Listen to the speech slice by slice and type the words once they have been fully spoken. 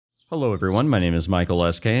Hello everyone, my name is Michael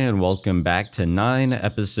SK and welcome back to 9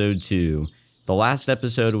 episode 2. The last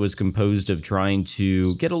episode was composed of trying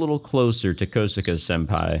to get a little closer to Kosuka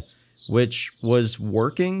senpai, which was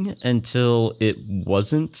working until it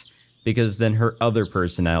wasn't, because then her other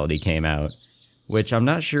personality came out, which I'm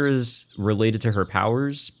not sure is related to her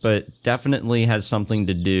powers, but definitely has something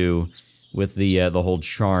to do with the whole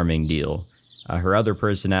charming deal. Her other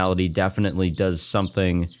personality definitely does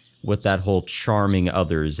something with that whole charming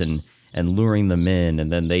others and luring them in,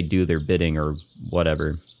 and then they do their bidding or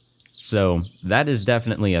whatever. So that is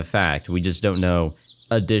definitely a fact. We just don't know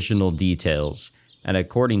additional details. And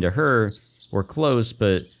according to her, we're close,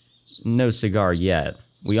 but no cigar yet.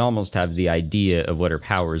 We almost have the idea of what her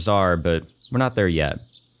powers are, but we're not there yet.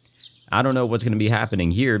 I don't know what's going to be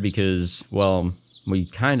happening here because, well, we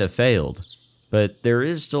kind of failed. But there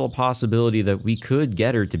is still a possibility that we could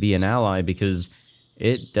get her to be an ally because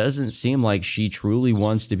it doesn't seem like she truly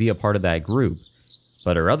wants to be a part of that group.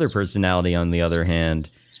 But her other personality, on the other hand,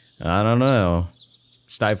 I don't know.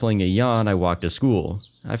 Stifling a yawn, I walk to school.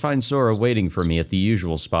 I find Sora waiting for me at the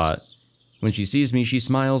usual spot. When she sees me, she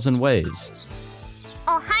smiles and waves.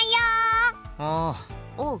 Ohayo!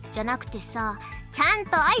 Oh, じゃなくてさ、ちゃん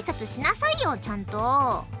と挨拶しなさいよ、ちゃんと。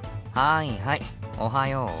はいはい。おは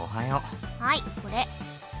よう、おはよう。はい、これ。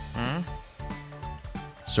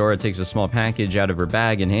Sora takes a small package out of her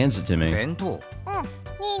bag and hands it to me. 弁当。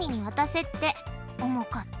ニーニに渡せって。重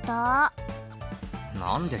かった。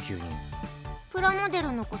なんで急に？プラモデ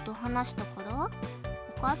ルのこと話したから？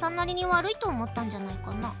お母さんなりに悪いと思ったんじゃない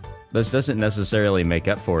かな。This doesn't necessarily make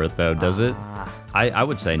up for it, though, does it? I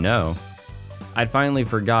would say no. I'd finally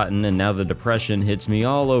forgotten, and now the depression hits me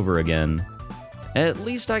all over again. At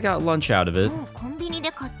least I got lunch out of it. もうコンビニで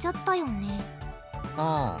買っちゃったよね。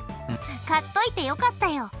買っといてよかった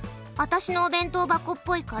よ。私のお弁当箱っ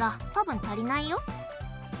ぽいから多分足りないよ。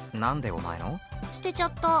なんでお前の？捨てちゃ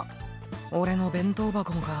った。俺の弁当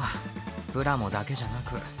箱もか。プラモだけじゃな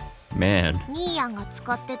く。Man. ニーヤンが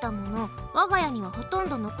使ってたもの、我が家にはほとん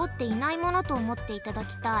ど残っていないものと思っていただ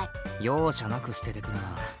きたい。容赦なく捨ててく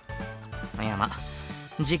な。いやま、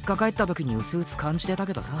実家帰った時に薄々感じてた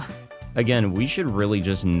けどさ。Again, we should really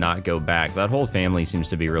just not go back. That whole family seems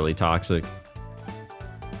to be really toxic.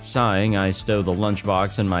 Sighing, I stow the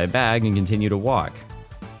lunchbox in my bag and continue to walk.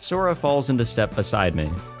 Sora falls into step beside me.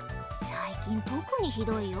 最近特にひ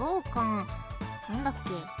どいよ、おかん。なんだっ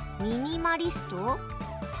け、ミニマリスト？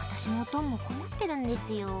私もおとんも困ってるんで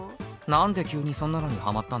すよ。なんで急にそんなのに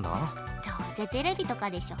ハマったんだ？どうせテレビとか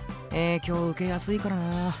でしょ。影響受けやすいから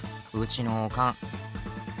な、うちのおかん。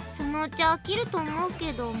そのうち飽きると思う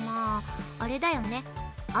けど、まああれだよね。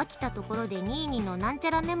飽きたところでニーニのなんちゃ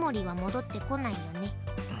らメモリーは戻ってこないよね。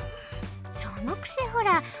そのくせほ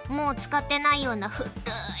ら、もう使ってないような古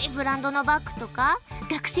いブランドのバッグとか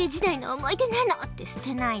学生時代の思い出なのって捨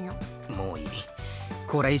てないの。もういい。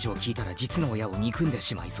これ以上聞いたら実の親を憎んで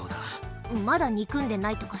しまいそうだ。まだ憎んで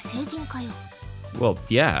ないとか成人かよ。Well,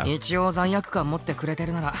 yeah. 一応罪悪感持ってくれて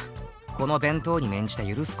るならこの弁当に免じて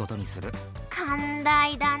許すことにする。寛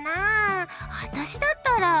大だな。私だっ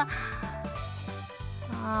たら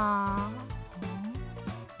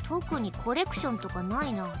特にコレクションとかな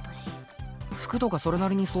いな。私服とかそれな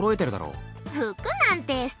りに揃えてるだろう。服なん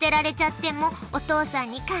て捨てられちゃってもお父さ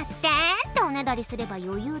んに買ってっておねだりすれば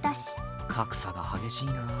余裕だし。格差が激しい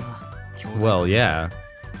な。Well, yeah.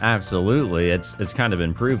 Absolutely. It's kind of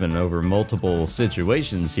been proven over multiple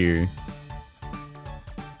situations here.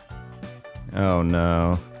 Oh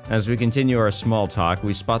no. As we continue our small talk,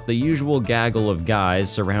 we spot the usual gaggle of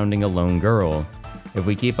guys surrounding a lone girl. If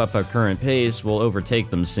we keep up our current pace, we'll overtake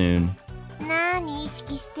them soon. 何意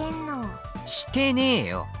識してんの？してねえ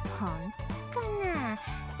よ。ほんとかな。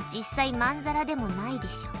実際まんざらでもないで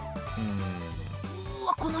しょ。う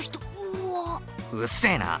わ、この人。うっせ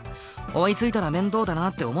えな。追いついたら面倒だな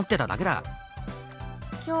って思ってただけだ。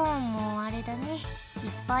今日もあれだね、いっ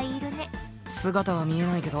ぱいいるね。姿は見え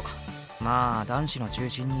ないけど、まあ男子の中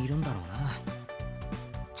心にいるんだろうな。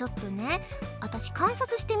ちょっとね、私観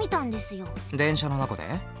察してみたんですよ。電車の中で？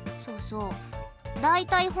そうそう。だい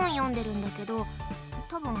たい本読んでるんだけど、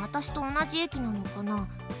多分私と同じ駅なのかな。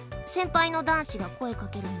先輩の男子が声か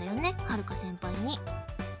けるんだよね、はるか先輩に。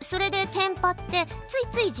それでテンパってつい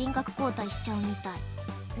つい人格交代しちゃうみた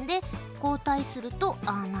いで、交代すると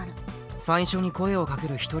ああなる。最初に声をかけ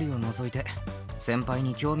る一人を除いて先輩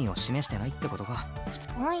に興味を示してないってことか。す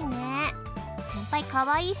ごいね。先輩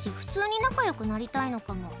可愛いし普通に仲良くなりたいの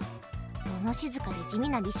かも。物静かで地味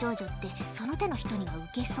な美少女ってその手の人にはウ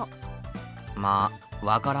ケそう。まあ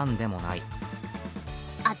わからんでもない。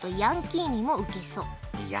あとヤンキーにもウケそう。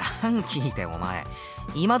ヤンキーってお前、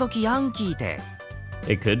今時ヤンキーって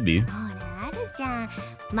It could be. ほらあるじゃん、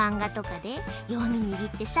漫画とかで読み握っ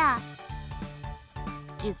てさ、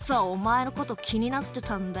実はお前のこと気になって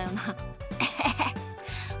たんだよな。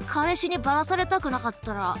彼氏にバラされたくなかっ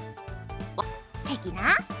たら的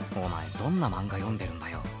な。お前どんな漫画読んでるんだ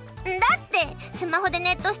よ。だってスマホで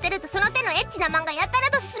ネットしてるとその手のエッチな漫画やたら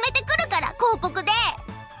と勧めてくるから、広告で。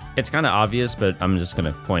 It's kind of obvious, but I'm just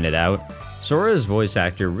gonna point it out. Sora's voice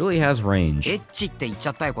actor really has range. エッチって言っちゃ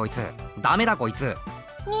ったよこいつ。ダメだこいつ。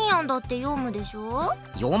ニーヤンだって読むでしょ。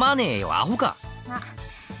読まねえよアホか。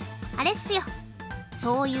あれっすよ、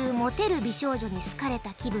そういうモテる美少女に好かれた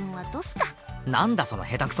気分はどうすか。なんだその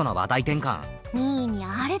下手くそな話題転換。ニーに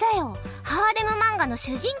あれだよ、ハーレム漫画の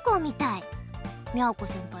主人公みたい。ミャオコ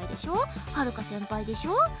先輩でしょ、はるか先輩でし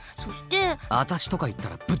ょ、そしてあたしとか言った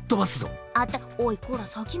らぶっ飛ばすぞ。おいこら、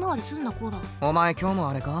先回りすんなこら。お前今日も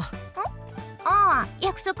あれか。ああ、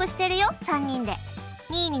約束してるよ、3人で。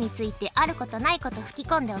ニーニについてあることないこと吹き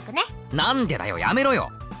込んでおくね。なんでだよ、やめろ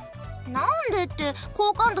よ。なんでって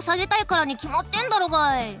好感度下げたいからに決まってんだろ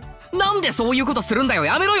がい。なんでそういうことするんだよ、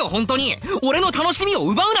やめろよ本当に。俺の楽しみを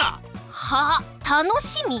奪うな。はあ、楽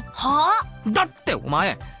しみはあ。だってお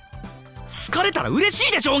前好かれたら嬉し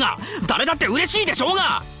いでしょうが。誰だって嬉しいでしょう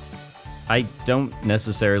が。 I don't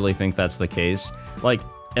necessarily think that's the case. Like,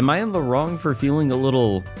 am I in the wrong for feeling a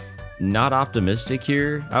little not optimistic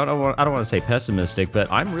here? I don't want to say pessimistic, but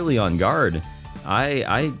I'm really on guard.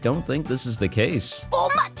 I don't think this is the case.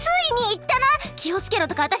 ついに言ったな。気をつけろ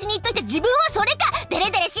とか私に言っといて、自分はそれか。デレ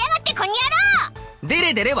デレしやがってこにゃろ。デ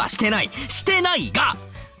レデレはしてないが、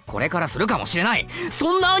これからするかもしれない。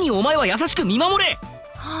そんな兄お前は優しく見守れ。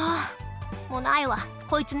はあ、もうないわ、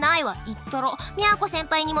こいつないわ。言ったろ、みやこ先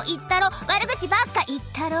輩にも言ったろ、悪口ばっか言っ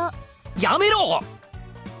たろ。やめろ。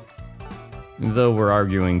 Though we're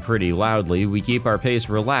arguing pretty loudly, we keep our pace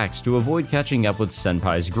relaxed to avoid catching up with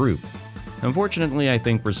Senpai's group. Unfortunately, I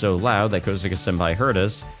think we're so loud that Kosaka Senpai heard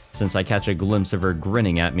us, since I catch a glimpse of her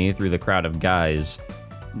grinning at me through the crowd of guys.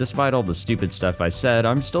 Despite all the stupid stuff I said,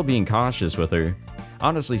 I'm still being cautious with her.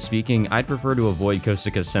 Honestly speaking, I'd prefer to avoid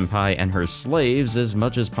Kosaka Senpai and her slaves as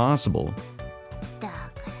much as possible. だ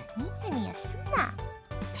からニヤニヤすな。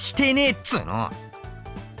してねえっつうの。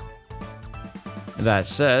 That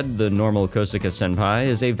said, the normal Kosaka Senpai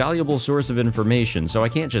is a valuable source of information, so I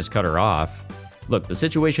can't just cut her off. Look, the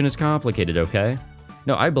situation is complicated, okay?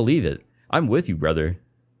 No, I believe it. I'm with you, brother.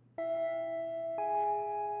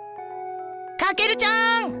 かけるち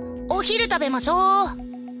ゃん、お昼食べましょう。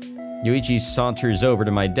 Yoichi saunters over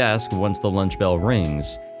to my desk once the lunch bell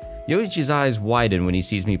rings. Yoichi's eyes widen when he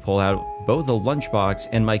sees me pull out both a lunchbox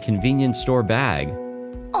and my convenience store bag.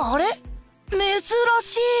 あれ、珍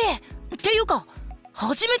しい。っていうか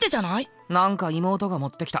初めてじゃない？なんか妹が持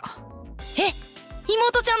ってきた。え、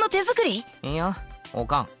妹ちゃんの手作り？いいよ、お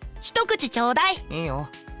かん。一口ちょうだい。いいよ。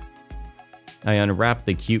I unwrap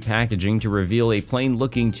the cute packaging to reveal a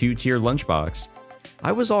plain-looking two-tier lunchbox.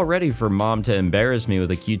 I was all ready for Mom to embarrass me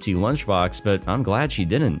with a cutesy lunchbox, but I'm glad she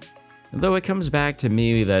didn't. Though it comes back to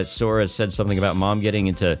me that Sora said something about Mom getting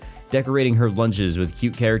into decorating her lunches with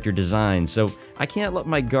cute character designs, so I can't let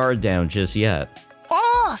my guard down just yet.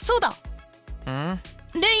 ああ、そうだ。ん？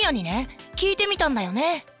レイヤにね、聞いてみたんだよ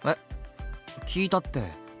ね。え、聞いたって。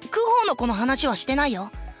クホの子の話はしてない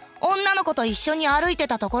よ。女の子と一緒に歩いて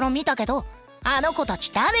たところ見たけど、あの子た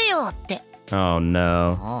ち誰よって。Oh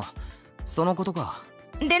no. ああ、そのことか。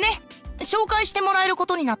でね、紹介してもらえるこ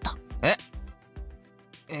とになった。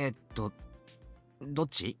どっ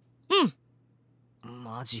ち？うん。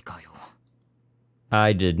マジかよ。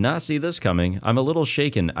I did not see this coming. I'm a little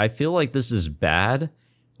shaken. I feel like this is bad.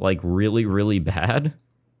 Like really, really bad.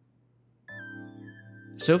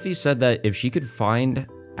 Sophie said that if she could find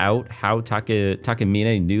out how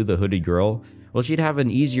Takamine knew the hooded girl, well, she'd have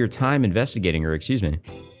an easier time investigating her, excuse me.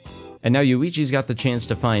 And now Yuichi's got the chance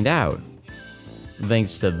to find out.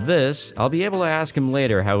 Thanks to this, I'll be able to ask him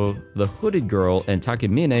later how the hooded girl and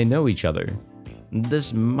Takamine know each other.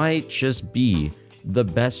 This might just be the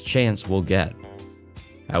best chance we'll get.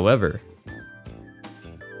 However,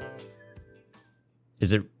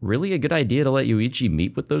 is it really a good idea to let Yuichi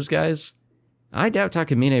meet with those guys? I doubt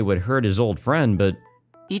Takamine would hurt his old friend, but...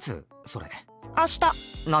 いつそれ？明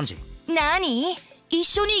日。何時？何？一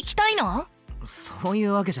緒に行きたいの？そうい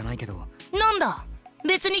うわけじゃないけど。なんだ、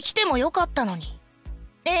別に来てもよかったのに。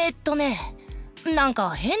なん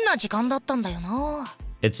か変な時間だったんだよな。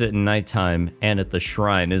It's at nighttime and at the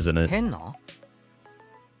shrine, isn't it? 変な？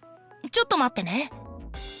ちょっと待ってね。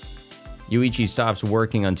Yuichi stops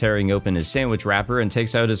working on tearing open his sandwich wrapper and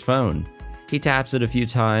takes out his phone. He taps it a few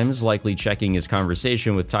times, likely checking his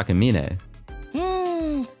conversation with Takamine.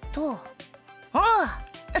 あ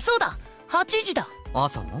あ、そうだ、8時だ。あ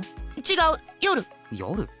朝の？違う、夜。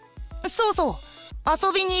夜？そうそう、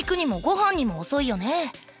遊びに行くにもご飯にも遅いよ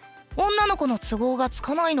ね。女の子の都合がつ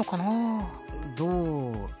かないのかな。どう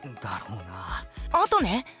だろうな。あと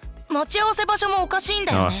ね、待ち合わせ場所もおかしいん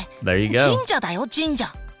だよね。There you go. 神社だよ、神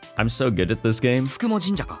社。 I'm so good at this game. つくも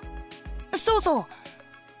神社か。そうそう、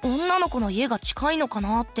女の子の家が近いのか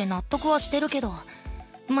なって納得はしてるけど、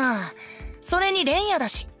まあそれに連夜だ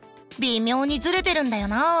し微妙にずれてるんだよ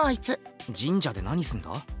な、あいつ。神社で何すんだ？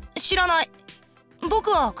知らない。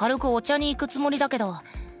僕は軽くお茶に行くつもりだけど、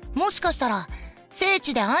もしかしたら聖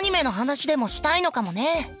地でアニメの話でもしたいのかも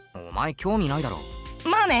ね。お前興味ないだろ。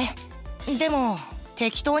まあね、でも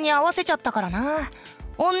適当に合わせちゃったからな。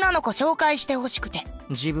女の子紹介してほしくて。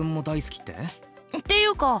自分も大好きって？ってい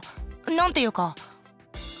うか、なんていうか、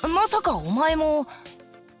まさかお前も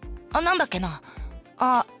なんだっけな、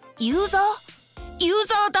ユーザ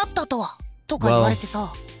ーだったとはとか言われて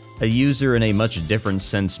さ。A user in a much different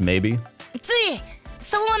sense, maybe. つい、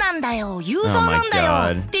そうなんだよ、ユーザーなん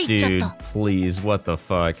だよって言っちゃった。 Dude, please, what the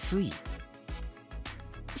fuck? つい？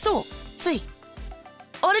そう、つい。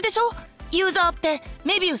あれでしょ、ユーザーって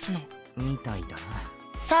メビウスの。みたいだな。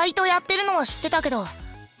サイトやってるのは知ってたけど、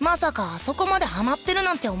まさかあそこまでハマってる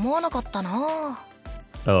なんて思わなかったな。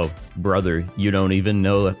 Oh, brother, you don't even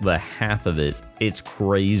know the half of it. It's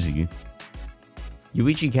crazy.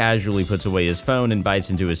 Yuichi casually puts away his phone and bites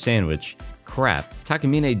into his sandwich. Crap,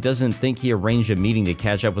 Takamine doesn't think he arranged a meeting to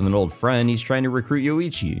catch up with an old friend. He's trying to recruit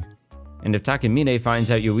Yoichi. And if Takamine finds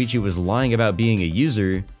out Yoichi was lying about being a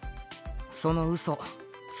user... その嘘、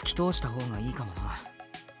突き通した方がいいかもな。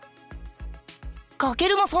かけ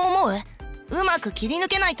るもそう思う？うまく切り抜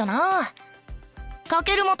けないとな。か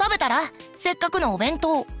けるも食べたら？せっかくのお弁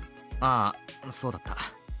当。ああ、そうだった。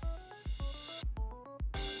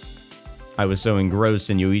I was so engrossed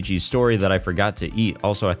in Yoichi's story that I forgot to eat.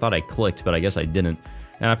 Also, I thought I clicked, but I guess I didn't.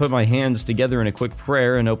 And I put my hands together in a quick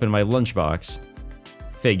prayer and opened my lunchbox.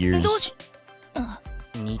 Figures.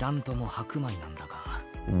 二段とも白米なんだが。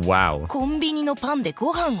Wow. コンビニのパンで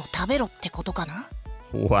ご飯を食べろってことかな。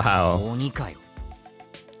Wow. 鬼かよ。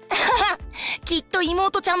きっと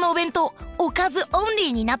妹ちゃんのお弁当、おかずオンリ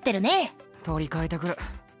ーになってるね。取り替えてくる。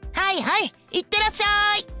はいはい、いってらっし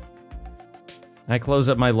ゃい。I close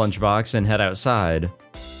up my lunchbox and head outside.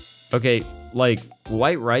 Okay, like,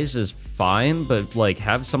 white rice is fine, but, like,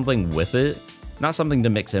 have something with it. Not something to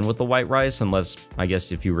mix in with the white rice, unless, I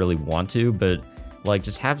guess, if you really want to, but, like,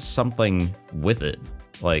 just have something with it.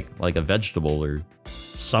 Like a vegetable or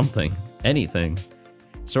something. Anything.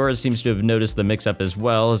 Sora seems to have noticed the mix-up as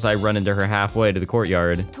well as I run into her halfway to the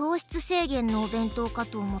courtyard. 糖質制限のお弁当か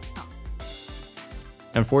と思っ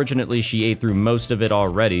た。 Unfortunately, she ate through most of it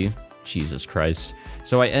already. Jesus Christ.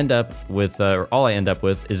 So I end up with, all I end up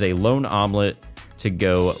with is a lone omelet to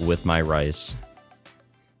go with my rice.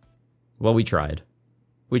 Well, we tried.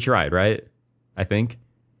 We tried, right? I think.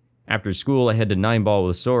 After school, I head to 9-ball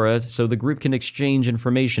with Sora so the group can exchange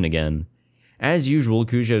information again. As usual,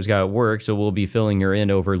 Kujo's got work, so we'll be filling her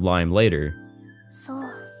in over Lime later. そう。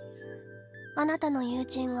あなたの友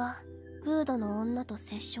人がフードの女と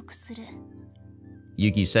接触する。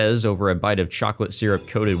 Yuki says over a bite of chocolate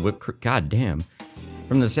syrup-coated whipped cream. God damn.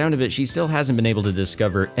 From the sound of it, she still hasn't been able to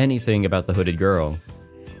discover anything about the hooded girl.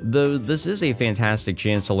 Though this is a fantastic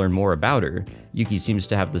chance to learn more about her, Yuki seems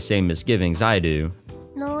to have the same misgivings I do.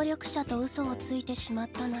 能力者と嘘をついてしまっ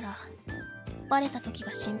たなら、バレた時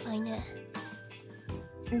が心配ね。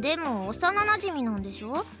でも幼馴染なんでし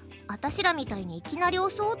ょ？あたしらみたいにいきなり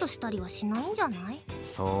襲おうとしたりはしないんじゃない？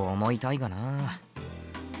そう思いたいがな。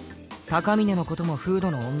高峰のこともフー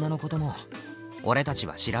ドの女のことも俺たち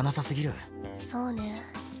は知らなさすぎる。そうね。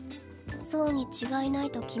そうに違いな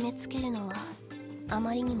いと決めつけるのはあ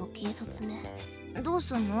まりにも軽率ね。どう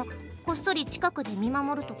すんの？こっそり近くで見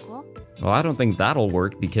守るとか？ Well, I don't think that'll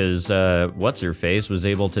work because, What's-Her-Face was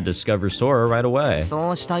able to discover Sora right away.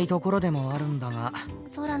 そうしたいところでもあるんだが。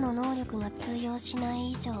空の能力が通用しな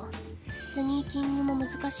い以上、スニーキングも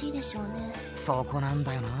難しいでしょうね。そこなん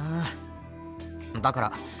だよな。だか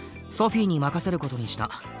らソフィーに任せることにした。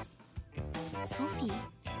ソフィー？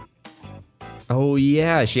 Oh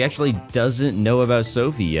yeah, she actually doesn't know about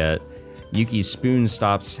Sophie yet. Yuki's spoon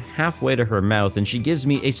stops halfway to her mouth and she gives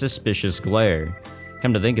me a suspicious glare.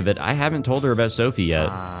 Come to think of it, I haven't told her about Sophie yet.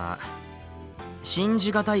 信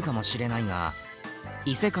じがたいかもしれないが、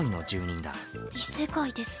異世界の住人だ。異世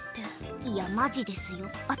界ですって。いやマジですよ。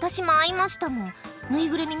私も会いましたもん。ぬい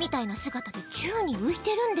ぐるみみたいな姿で宙に浮い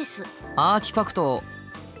てるんです。アーティファクト、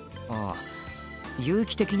有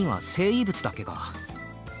機的には生異物だっけか。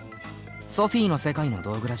ソフィーの世界の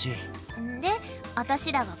道具らしい。で、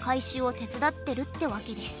私らが回収を手伝ってるってわ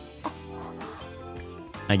けです。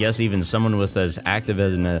I guess even someone with as active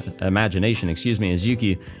as an imagination, as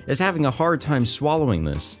Yuki, is having a hard time swallowing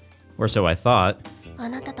this. Or so I thought. あ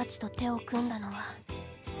なたたちと手を組んだのは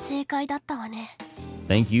正解だったわね。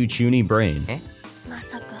 Thank you, Chuny Brain. ま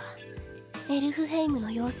さかエルフヘイムの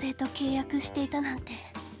妖精と契約していたなんて。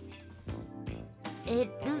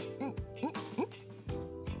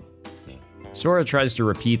Sora tries to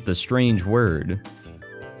repeat the strange word.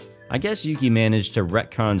 I guess Yuki managed to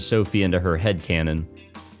retcon Sophie into her headcanon.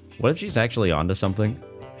 What if she's actually onto something?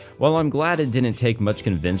 Well, I'm glad it didn't take much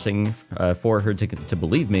convincing for her to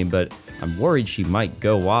believe me, but I'm worried she might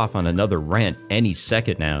go off on another rant any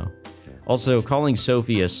second now. Also, calling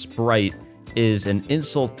Sophie a sprite is an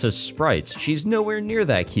insult to sprites. She's nowhere near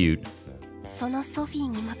that cute. そのソフィー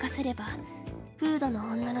に任せればフードの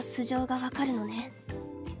女の素性がわかるのね。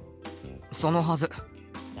そのはず。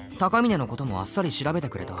高峰のこともあっさり調べて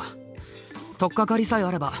くれた。取っかかりさえ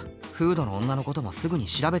あればフードの女のこともすぐに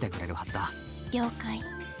調べてくれるはずだ。了解。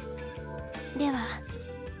では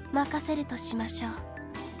任せるとしましょう。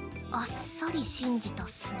あっさり信じたっ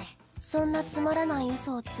すね。そんなつまらない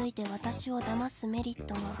嘘をついて私を騙すメリッ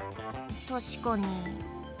トが。確かに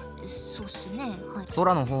そうっすね。はい。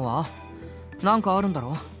空の方はなんかあるんだ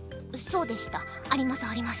ろ？そうでした。あります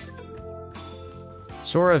あります。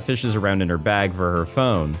 Sora fishes around in her bag for her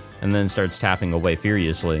phone, and then starts tapping away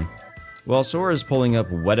furiously. While Sora's pulling up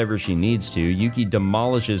whatever she needs to, Yuki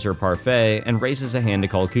demolishes her parfait and raises a hand to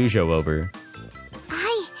call Kujo over. は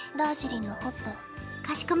い、ダージリンのホット。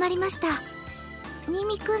かしこまりました。ニ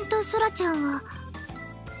ミくんとソラちゃんは。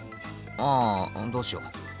ああ、どうしよう。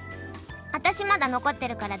私まだ残って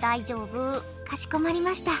るから大丈夫。かしこまり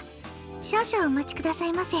ました。少々お待ちくださ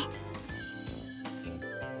いませ。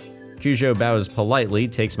 Kujo bows politely,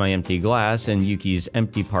 takes my empty glass and Yuki's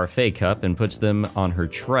empty parfait cup and puts them on her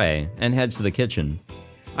tray, and heads to the kitchen.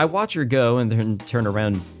 I watch her go and then turn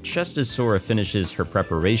around just as Sora finishes her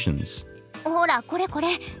preparations. ほら、これこれ。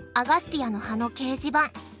アガスティアの葉の掲示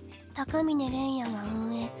板。高峰蓮也が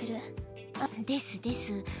運営する。ですで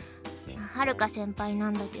す。はるか先輩な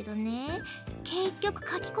んだけどね。結局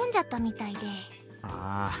書き込んじゃったみたいで。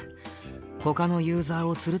ああ、他のユーザー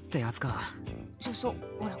を釣るってやつか。 そう、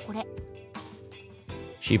ほらこれ。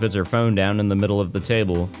 She puts her phone down in the middle of the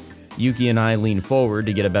table. Yuki and I lean forward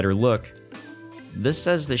to get a better look. This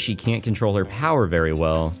says that she can't control her power very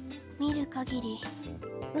well. 見る限り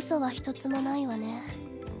嘘は一つもないわね。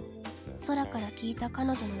空から聞いた彼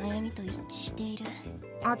女の悩みと一致している。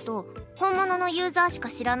あと、本物のユーザーしか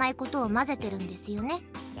知らないことを混ぜてるんですよね。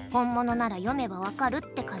本物なら読めばわかる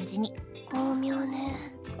って感じに。巧妙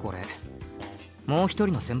ね。これもう一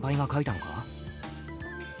人の先輩が書いたのか？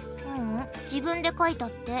自分で書いた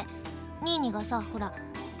って。ニーニがさ、ほら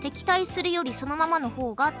敵対するよりそのままの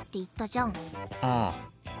方がって言ったじゃん。あ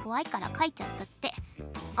あ、怖いから書いちゃったって。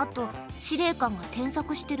あと司令官が添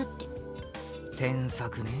削してるって。添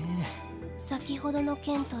削ね。先ほどの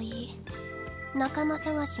件といい、仲間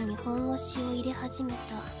探しに本腰を入れ始めた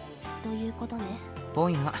ということね。ぽ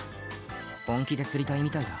いな。本気で釣りたい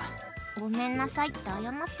みたいだ。ごめんなさいって謝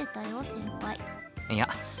ってたよ先輩。いや、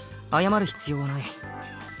謝る必要はない。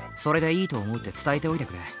それでいいと思うって伝えておいて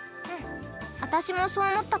くれ。私もそう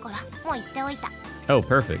思ったからもう言っておいた。 Oh,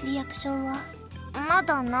 perfect. リアクションはま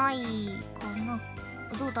だないかな。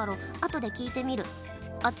どうだろう、後で聞いてみる。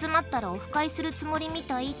集まったらオフ会するつもりみ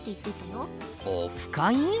たいって言ってたよ。オフ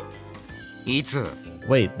会？いつ？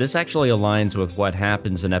 Wait, this actually aligns with what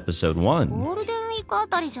happens in episode 1. ゴールデンウィークあ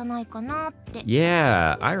たりじゃないかなって。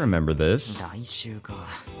 Yeah, I remember this. 来週か。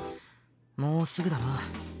もうすぐだな。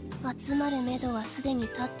集まるめどはすでに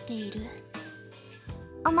立っている。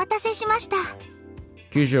お待たせしました。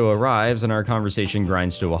 Kujo arrives and our conversation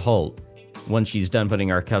grinds to a halt. Once she's done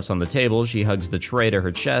putting our cups on the table, she hugs the tray to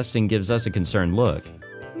her chest and gives us a concerned look.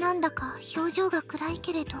 なんだか表情が暗い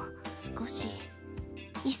けれど、少し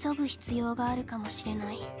急ぐ必要があるかもしれ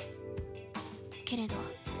ない。けれど、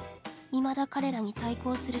未だ彼らに対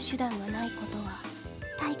抗する手段がないことは。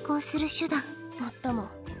対抗する手段。もっとも、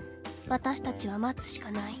私たちは待つし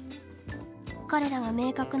かない。彼らが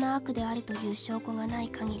明確な悪であるという証拠がない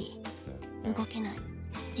限り動けない。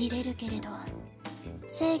じれるけれど、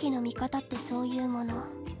正義の味方ってそういうもの。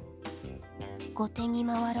後手に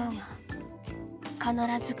回ろうが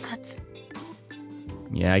必ず勝つ。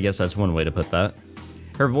 Yeah, I guess that's one way to put that.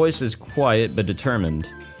 Her voice is quiet but determined.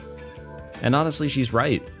 And honestly, she's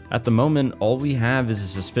right. At the moment, all we have is a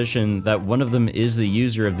suspicion that one of them is the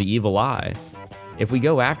user of the evil eye. If we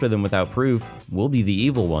go after them without proof, we'll be the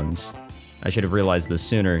evil ones. I should have realized this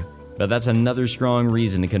sooner, but that's another strong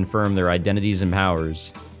reason to confirm their identities and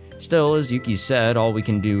powers. Still, as Yuki said, all we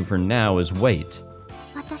can do for now is wait.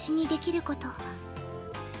 私にできること、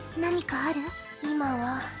何かある？今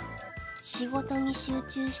は仕事に集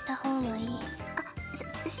中した方がいい。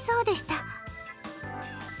そうでした。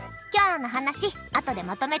今日の話後で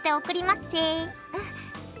まとめて送りますせ。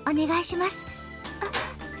お願いします。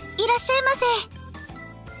いらっしゃいませ。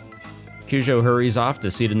 Kujo hurries off to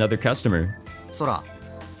seat another customer. ソラ、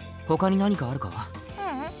他に何かあるか？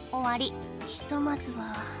終わり。ひとまず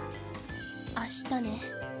は明日ね。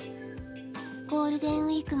ゴールデンウ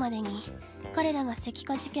ィークまでに彼らが石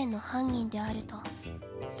化事件の犯人であると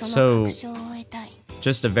その確証を得たい。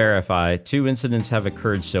 Just to verify, 2 incidents have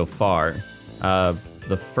occurred so far.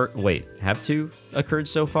 The first, wait, have 2 occurred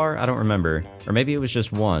so far? I don't remember. Or maybe it was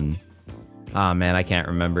just 1. Ah, man, I can't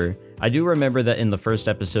remember. I do remember that in the first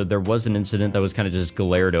episode, there was an incident that was kind of just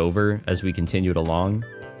glared over as we continued along.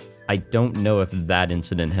 I don't know if that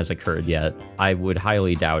incident has occurred yet. I would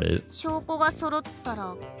highly doubt it. 証拠が揃った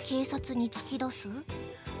ら警察に突き出す？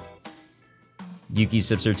 Yuki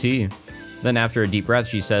sips her tea. Then after a deep breath,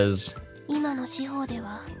 she says, 今の司法で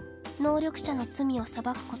は能力者の罪を裁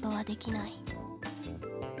くことはできない。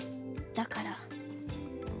だから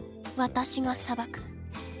私が裁く。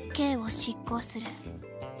刑を執行する。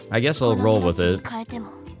 I guess I'll roll with it. 変えて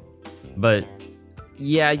も。 But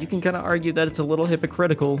yeah, you can kind of argue that it's a little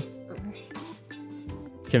hypocritical.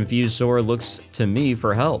 Confused Sora looks to me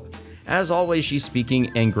for help. As always, she's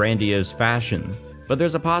speaking in grandiose fashion. But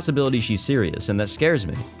there's a possibility she's serious, and that scares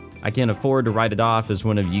me. I can't afford to write it off as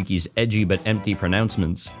one of Yuki's edgy but empty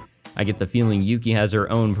pronouncements. I get the feeling Yuki has her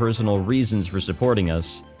own personal reasons for supporting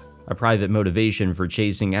us. A private motivation for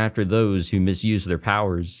chasing after those who misuse their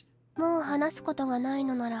powers. もう話すことがない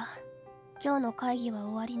のなら、今日の会議は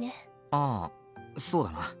終わりね。ああ、そう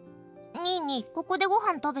だな。ニーニー、ここでご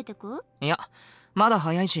飯食べてく？いや、まだ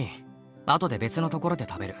早いし、後で別のところで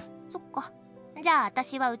食べる。そっか。じゃあ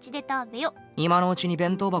私はうちで食べよ。今のうちに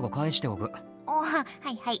弁当箱返しておく。は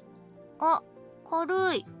いはい。あ、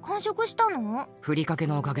軽い。完食したの？ふりかけ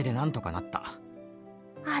のおかげでなんとかなった。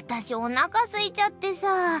私お腹空いちゃって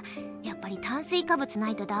さ。やっぱり炭水化物な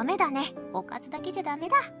いとダメだね。おかずだけじゃダメ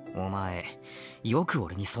だ。お前、よく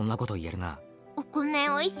俺にそんなこと言えるな。お米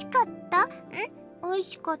美味しかった？美味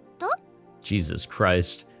しかった？ Jesus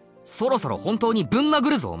Christ. そろそろ本当にぶん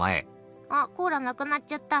殴るぞお前。あ、コーラなくなっ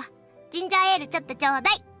ちゃった。ジンジャーエールちょっとちょう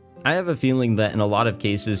だい。 I have a feeling that in a lot of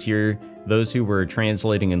cases here, those who were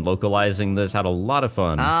translating and localizing this had a lot of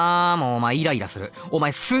fun. あー、もうお前イライラする。お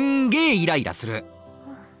前すんげーイライラする。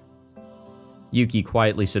Yuki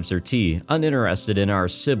quietly sips her tea, uninterested in our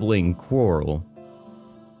sibling quarrel.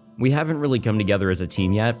 We haven't really come together as a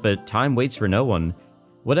team yet, but time waits for no one.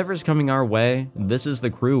 Whatever's coming our way, this is the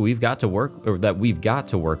crew we've got to work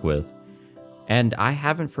with. And I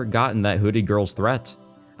haven't forgotten that hooded girl's threat.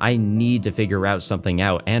 I need to figure out something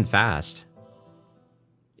out, and fast.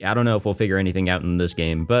 I don't know if we'll figure anything out in this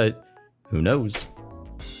game, but who knows?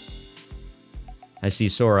 I see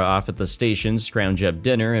Sora off at the station, scrounge up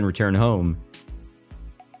dinner, and return home.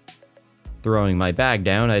 Throwing my bag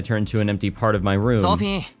down, I turn to an empty part of my room.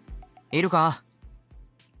 Sophie, いるか?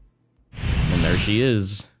 And there she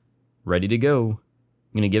is, ready to go.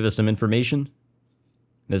 Gonna give us some information?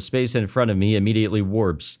 The space in front of me immediately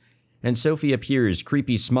warps, and Sophie appears,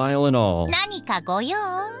 creepy smile and all. 何かご用？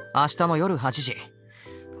明日の夜8時、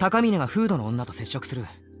高峰がフードの女と接触する。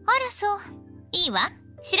あらそう。いいわ。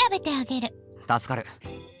調べてあげる。助かる。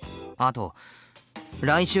あと、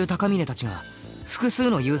来週高峰たちが複数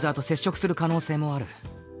のユーザーと接触する可能性もある。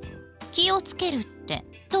気をつけるって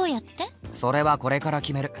どうやって？それはこれから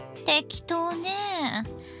決める。適当ね。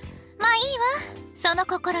まあいいわ。その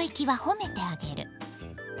心意気は褒めてあげる。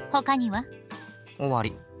他には？終わ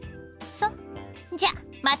り。そう。じゃあ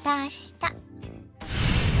また明日。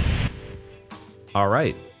All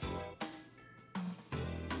right.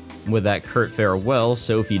 With that curt farewell,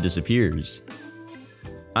 Sophie disappears.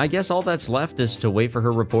 I guess all that's left is to wait for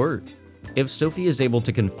her report. If Sophie is able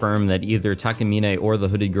to confirm that either Takamine or the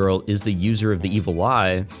hooded girl is the user of the evil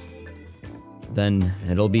eye, then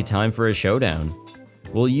it'll be time for a showdown.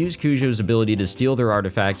 We'll use Kujo's ability to steal their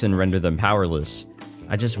artifacts and render them powerless.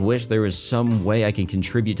 I just wish there was some way I can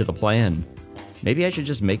contribute to the plan. Maybe I should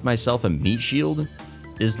just make myself a meat shield?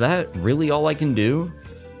 Is that really all I can do?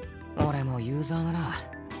 俺もユーザーなら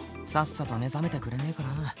さっさと目覚めてくれねえか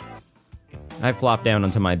な。I flop down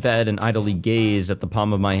onto my bed and idly gaze at the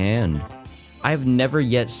palm of my hand. I've never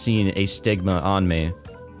yet seen a stigma on me,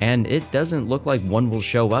 and it doesn't look like one will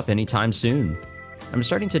show up anytime soon. I'm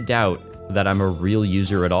starting to doubt that I'm a real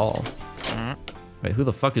user at all. Wait, who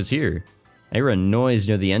the fuck is here? I hear a noise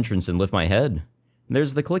near the entrance and lift my head.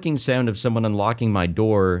 There's the clicking sound of someone unlocking my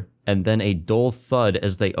door, and then a dull thud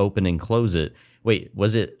as they open and close it. Wait,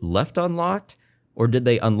 was it left unlocked? Or did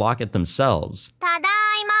they unlock it themselves? ただい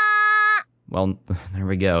ま Well, there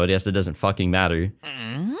we go. I guess it doesn't fucking matter.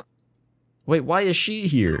 Wait, why is she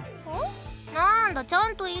here? なんだちゃ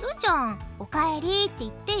んといるじゃん。おかえりって言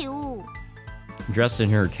ってよ。 Dressed in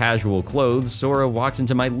her casual clothes, Sora walks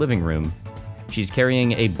into my living room. She's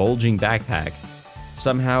carrying a bulging backpack.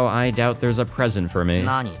 Somehow, I doubt there's a present for me.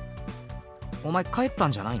 何？お前帰った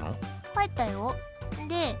んじゃないの？帰ったよ。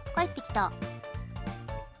で、帰ってきた。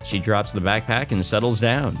 She drops the backpack and settles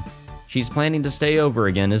down. She's planning to stay over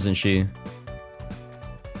again, isn't she?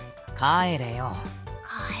 帰れよ。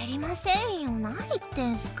帰りませんよ。何言って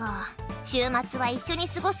んすか。週末は一緒に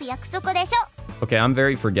過ごす約束でしょ。 Okay, I'm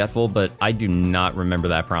very forgetful, but I do not remember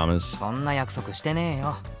that promise. そんな約束してねえ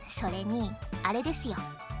よ。それに、あれですよ。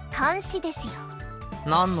監視ですよ。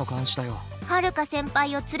何の監視だよ。はるか先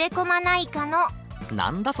輩を連れ込まないかの。な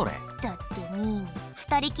んだそれ。だってニーニ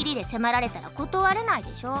二人きりで迫られたら断れない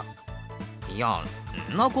でしょ。いや、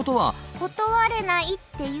んなことは。断れないっ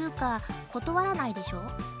ていうか断らないでしょ。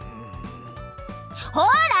ほら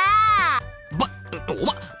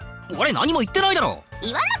俺何も言ってないだろ。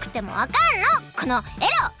言わなくてもわかんの。この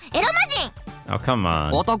エロ魔人。 Oh, come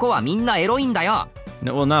on. 男はみんなエロいんだよ。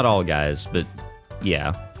No, well, not all guys, but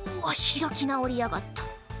yeah. うわ開き直りやがった。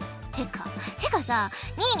てかさ、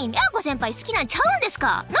ニーニーミャーコ先輩好きなんちゃうんです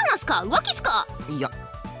か。なんなんすか。浮気っすか。いや、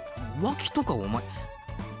浮気とかお前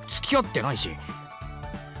付き合ってないし。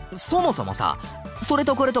そもそもさ、それ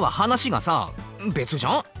とこれとは話がさ別じ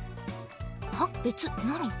ゃん。は別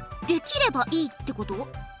何。できればいいってこと。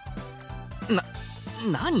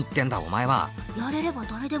何言ってんだお前は。やれれば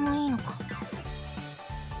誰でもいいのか。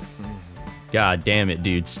God damn it,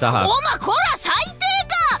 dude. Stop. おまこら最低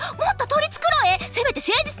か。もっと取り繕え。せめて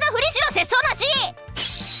誠実なふりしろ。節操なし。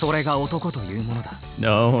それが男というものだ。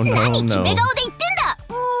 No, 何 no, 決 no. め顔で言ってんだ。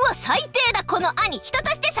うわ最低だこの兄。人と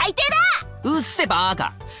して最低だ。うっせバー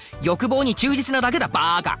カ。欲望に忠実なだけだ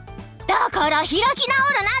バーカ。だから開き直るな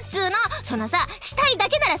っつーの。そのさしたいだ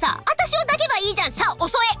けならさ私を抱けばいいじゃん。さ襲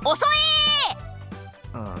え。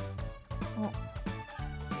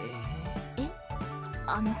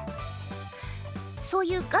そう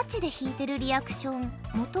いうガチで弾いてるリアクション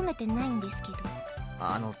求めてないんですけど。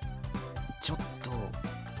ちょっと。だ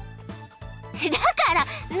から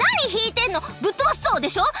何弾いてんの。ぶっ飛ばすそうで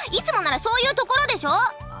しょ。いつもならそういうところでしょ。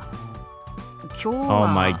今日は Oh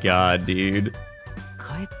my god, dude.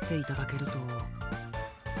 帰っていただけると。違うの。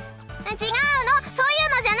そういうの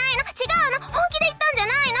じゃないの。違うの。本気で言ったんじゃ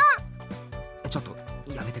ないの。ちょっと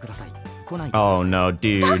やめてください。来ないで。 Oh no,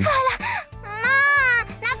 dude. だから泣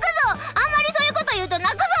くぞ。あんまりそういうこと言うと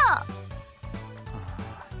泣くぞ。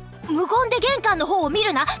無言で玄関の方を見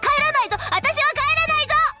るな。帰らないぞ。私は帰らない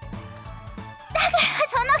ぞ。だから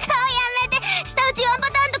その顔やめて。舌打ちワンパ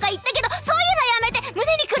ターンとか言ったけどそういうのやめて。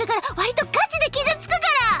胸にくるから割とガチで傷つくか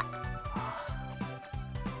ら。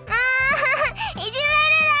いじめるなよ。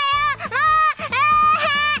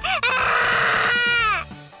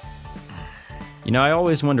You know, I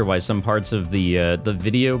always wonder why some parts of the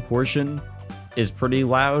video portion is pretty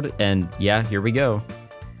loud, and yeah, here we go.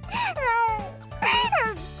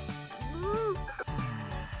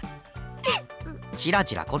 チラ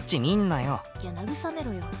チラこっち見んなよ。いや慰め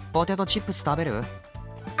ろよ。ポテトチップス食べる？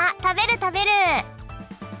あ、食べる。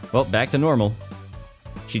 Well, back to normal.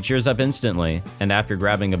 She cheers up instantly, and after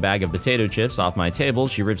grabbing a bag of potato chips off my table,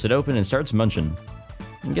 she rips it open and starts munching.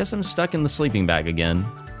 I guess I'm stuck in the sleeping bag again.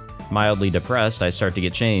 Mildly depressed, I start to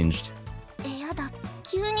get changed. やだ。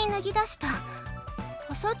急に脱ぎ出した。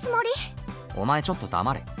襲うつもり？お前ちょっと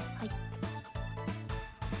黙れ。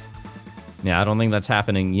Yeah, I don't think that's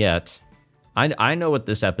happening yet. I know what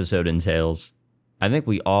this episode entails. I think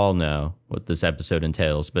we all know what this episode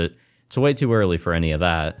entails, but it's way too early for any of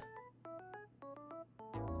that.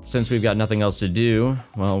 Since we've got nothing else to do,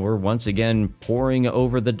 well, we're once again poring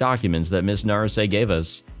over the documents that Miss Naruse gave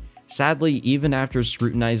us. Sadly, even after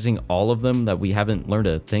scrutinizing all of them, that we haven't learned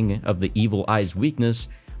a thing of the evil eye's weakness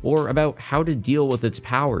or about how to deal with its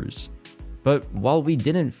powers. But while we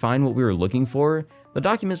didn't find what we were looking for, the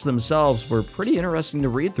documents themselves were pretty interesting to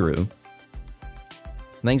read through.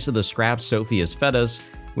 Thanks to the scraps Sophie has fed us,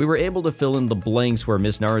 we were able to fill in the blanks where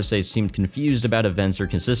Miss Naruse seemed confused about events or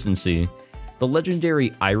consistency. The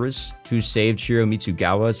legendary Iris, who saved Shiro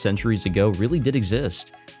Mitsugawa centuries ago, really did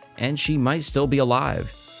exist, and she might still be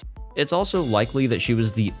alive. It's also likely that she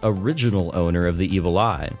was the original owner of the evil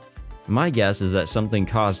eye. My guess is that something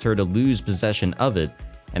caused her to lose possession of it,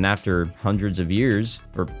 and after hundreds of years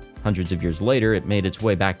later, it made its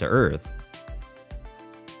way back to Earth.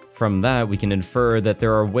 From that, we can infer that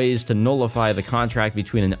there are ways to nullify the contract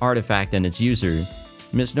between an artifact and its user.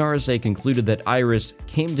 Miss Naruse concluded that Iris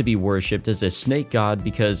came to be worshipped as a snake god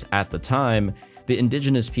because, at the time, the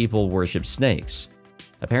indigenous people worshipped snakes.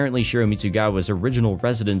 Apparently, Shiro Mitsugawa's original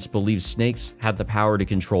residents believed snakes had the power to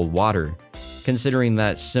control water. Considering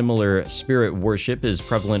that similar spirit worship is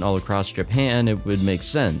prevalent all across Japan, it would make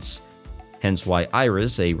sense. Hence why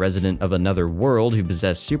Iris, a resident of another world who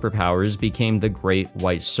possessed superpowers, became the Great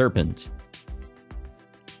White Serpent.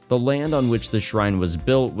 The land on which the shrine was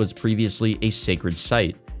built was previously a sacred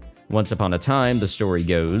site. Once upon a time, the story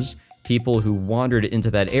goes, people who wandered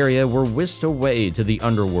into that area were whisked away to the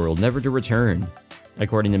underworld, never to return.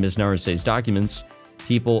 According to Ms. Naruse's documents,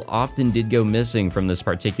 people often did go missing from this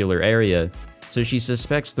particular area, so she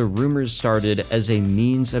suspects the rumors started as a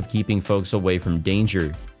means of keeping folks away from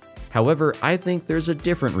danger. However, I think there's a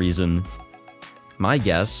different reason. My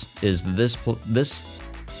guess is this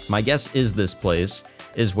place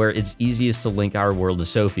is where it's easiest to link our world to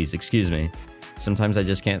Sophie's, excuse me. Sometimes I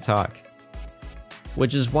just can't talk.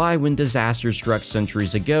 Which is why when disaster struck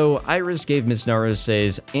centuries ago, Iris gave Miss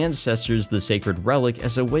Naruse's ancestors the sacred relic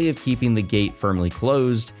as a way of keeping the gate firmly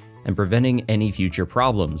closed and preventing any future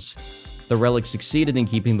problems. The relic succeeded in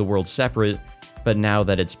keeping the world separate, but now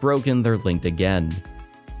that it's broken, they're linked again.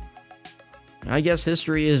 I guess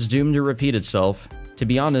history is doomed to repeat itself. To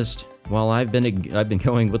be honest, while I've been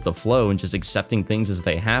going with the flow and just accepting things as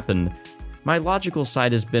they happen, my logical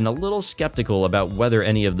side has been a little skeptical about whether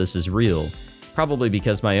any of this is real, probably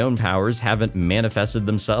because my own powers haven't manifested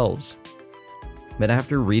themselves. But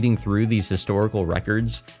after reading through these historical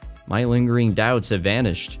records, my lingering doubts have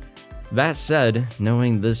vanished. That said,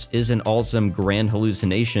 knowing this isn't all some grand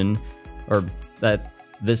hallucination, or that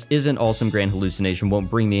this isn't all some grand hallucination won't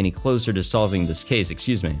bring me any closer to solving this case,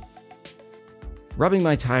 excuse me. Rubbing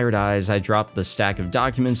my tired eyes, I drop the stack of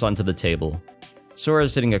documents onto the table. Sora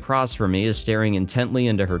sitting across from me is staring intently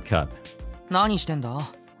into her cup. 何してん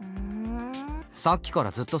だ? さっきか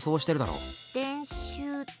らずっとそうしてるだろ。練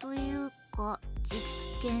習というか実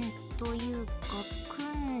験というか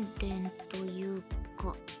訓練という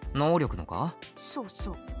か。能力のか? そう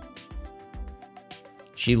そう。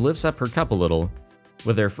 She lifts up her cup a little.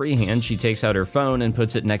 With her free hand, she takes out her phone and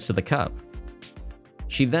puts it next to the cup.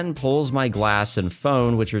 She then pulls my glass and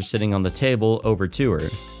phone, which are sitting on the table, over to her.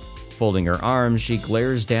 Folding her arms, she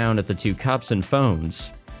glares down at the two cups and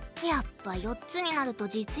phones. やっぱ4つになると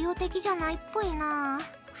実用的じゃないっぽいな。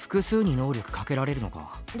複数に能力かけられるの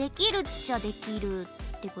か。できるっちゃできる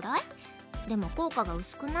ってぐらい？でも効果が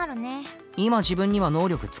薄くなるね。今自分には能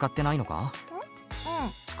力使ってないのか？う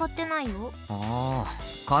ん、使ってないよ。あ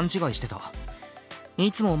あ、勘違いしてた。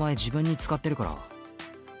いつもお前自分に使ってるから。は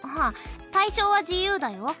あ、対象は自由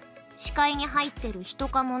だよ。視界に入ってる人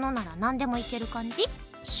か物なら何でもいける感じ？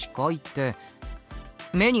視界って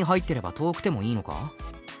目に入ってれば遠くてもいいのか？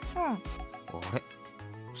うん。あれ、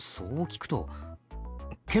そう聞くと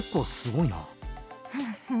結構すごいな。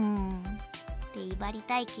ふんって威張り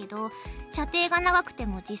たいけど、射程が長くて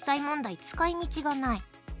も実際問題使い道がない。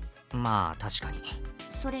まあ確かに。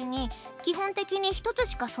それに基本的に一つ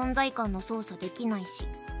しか存在感の操作できないし。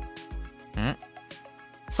ん？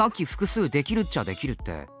さっき複数できるっちゃできるっ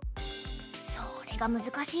て。それが難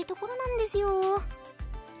しいところなんですよ。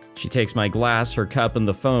She takes my glass, her cup, and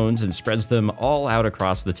the phones and spreads them all out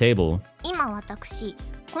across the table. 今私、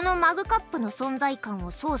このマグカップの存在感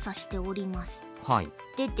を操作しております。はい。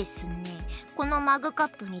でですね、このマグカッ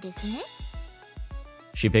プにですね。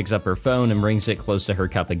She picks up her phone and brings it close to her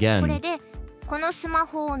cup これ again. で、このスマ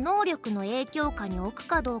ホを能力の影響下に置く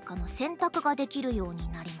かどうかの選択ができるように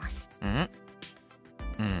なります。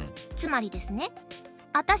つまりですね、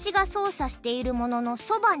私が操作しているものの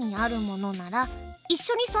そばにあるものなら一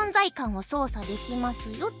緒に存在感を操作できま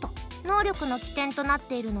すよと。能力の起点となっ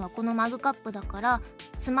ているのはこのマグカップだから、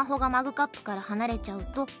スマホがマグカップから離れちゃう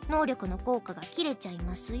と能力の効果が切れちゃい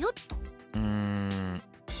ますよと。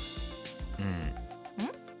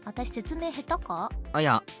私説明下手か？あ、い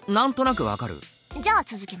や、なんとなくわかる。じゃあ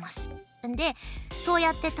続けます。で、そう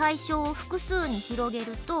やって対象を複数に広げ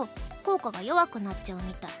ると効果が弱くなっちゃう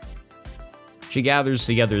みたい。She gathers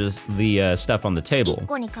together the stuff on the table. 1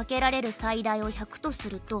個にかけられる最大を100とす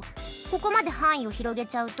ると、ここまで範囲を広げ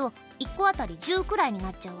ちゃうと1個あたり10くらいに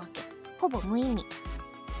なっちゃうわけ。ほぼ無意味。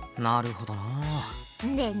なるほどな。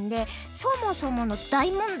で、そもそもの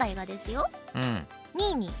大問題がですよ。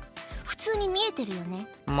2位に普通に見えてるよね。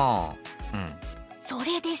まあ、そ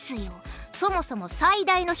れですよ。そもそも最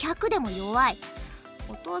大の100でも弱い。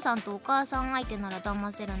お父さんとお母さん相手なら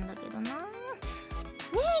騙せるんだけどな。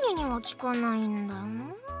メイには効かないんだ。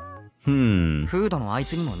フードのあい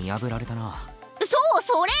つにも見破られたな。そう、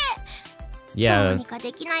それ。どう Yeah. にか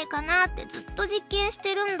できないかなってずっと実験し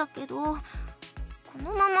てるんだけど、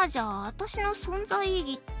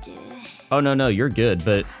Oh, no, you're good.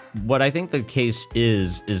 But what I think the case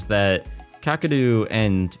is that Kakeru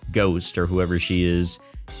and Ghost, or whoever she is,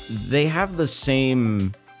 they have the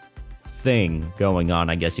same thing going on,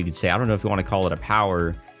 I guess you could say. I don't know if you want to call it a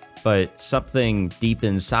power, but something deep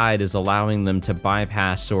inside is allowing them to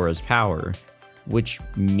bypass Sora's power, which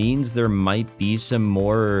means there might be some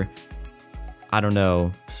more, I don't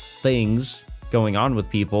know, things going on with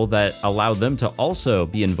people that allow them to also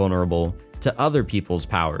be invulnerable to other people's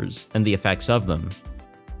powers and the effects of them.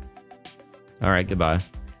 Alright, goodbye.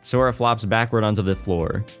 Sora flops backward onto the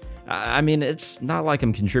floor. I mean, it's not like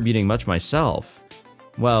I'm contributing much myself.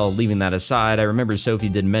 Well, leaving that aside, I remember Sophie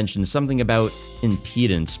did mention something about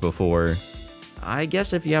impedance before. I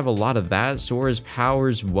guess if you have a lot of that, Sora's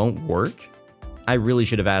powers won't work? I really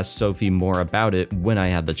should have asked Sophie more about it when I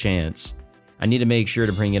had the chance. I need to make sure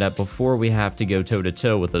to bring it up before we have to go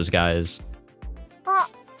toe-to-toe with those guys.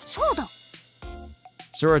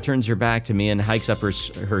 Sora turns her back to me and hikes up her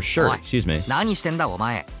shirt, excuse me. 何してんだお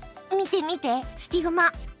前。見て見て、スティグマ。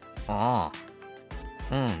ああ。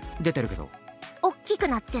出てるけど。大きく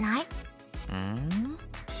なってない？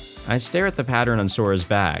 I stare at the pattern on Sora's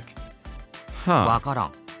back. Huh. わから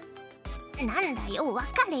ん。なんだよ、わ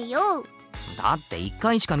かれよ。だって1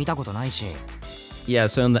回しか見たことないし。Yeah,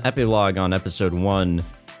 so in the epilogue on episode 1,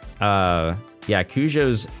 yeah,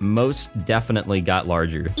 Kujo's most definitely got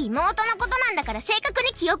larger. 妹のことなんだから正確に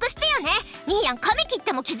記憶してよね。兄やん髪切っ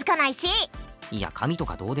ても気づかないし。いや、髪と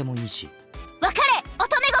かどうでもいいし。わかれ、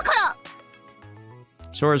乙女心。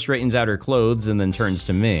Sora straightens out her clothes and then turns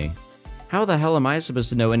to me. How the hell am I supposed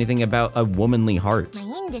to know anything about a womanly heart?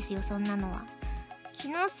 まあいいんですよ、そんなのは。気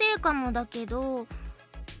のせいかもだけど、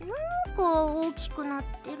なんか大きくなっ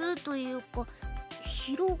てるというか、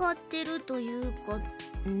広がってるというか、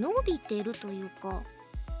伸びてるというか。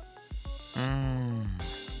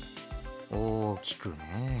大きく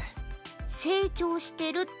ね。成長し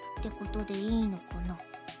てるってことでいいのかな。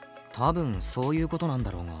多分そういうことなん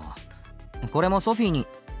だろうが。これもソフィーに。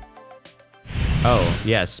Oh,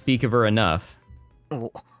 yeah, speak of her enough.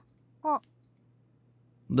 お。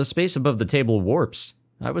The space above the table warps.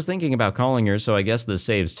 I was thinking about calling her, so I guess this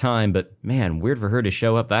saves time, but man, weird for her to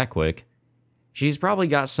show up that quick. She's probably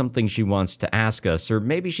got something she wants to ask us, or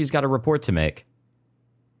maybe she's got a report to make.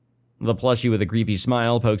 The plushie with a creepy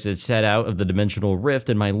smile pokes its head out of the dimensional rift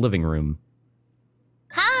in my living room.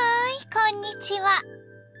 Hi, konnichiwa.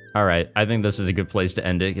 Alright, I think this is a good place to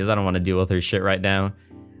end it, because I don't want to deal with her shit right now.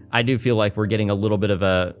 I do feel like we're getting a little bit of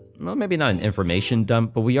a, well, maybe not an information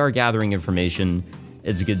dump, but we are gathering information.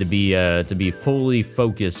 It's good to be fully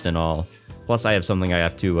focused and all. Plus, I have something I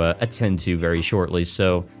have to attend to very shortly,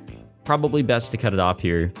 so probably best to cut it off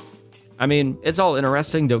here. I mean, it's all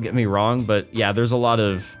interesting, don't get me wrong, but yeah, there's a lot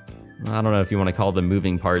of, I don't know if you want to call them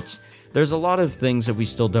moving parts. There's a lot of things that we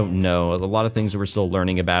still don't know, a lot of things that we're still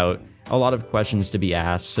learning about, a lot of questions to be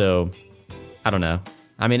asked, so I don't know.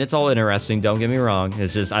 I mean, it's all interesting, don't get me wrong.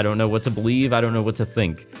 It's just, I don't know what to believe, I don't know what to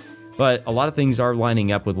think. But a lot of things are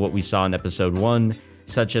lining up with what we saw in episode 1,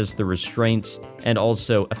 such as the restraints and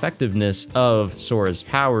also effectiveness of Sora's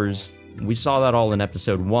powers. We saw that all in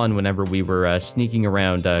episode 1 whenever we were sneaking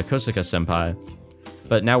around Kosuka-senpai.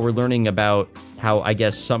 But now we're learning about how I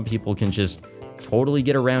guess some people can just totally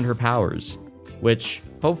get around her powers, which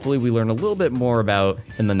hopefully we learn a little bit more about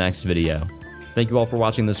in the next video. Thank you all for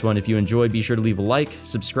watching this one. If you enjoyed, be sure to leave a like,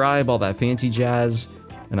 subscribe, all that fancy jazz,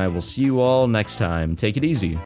 and I will see you all next time. Take it easy.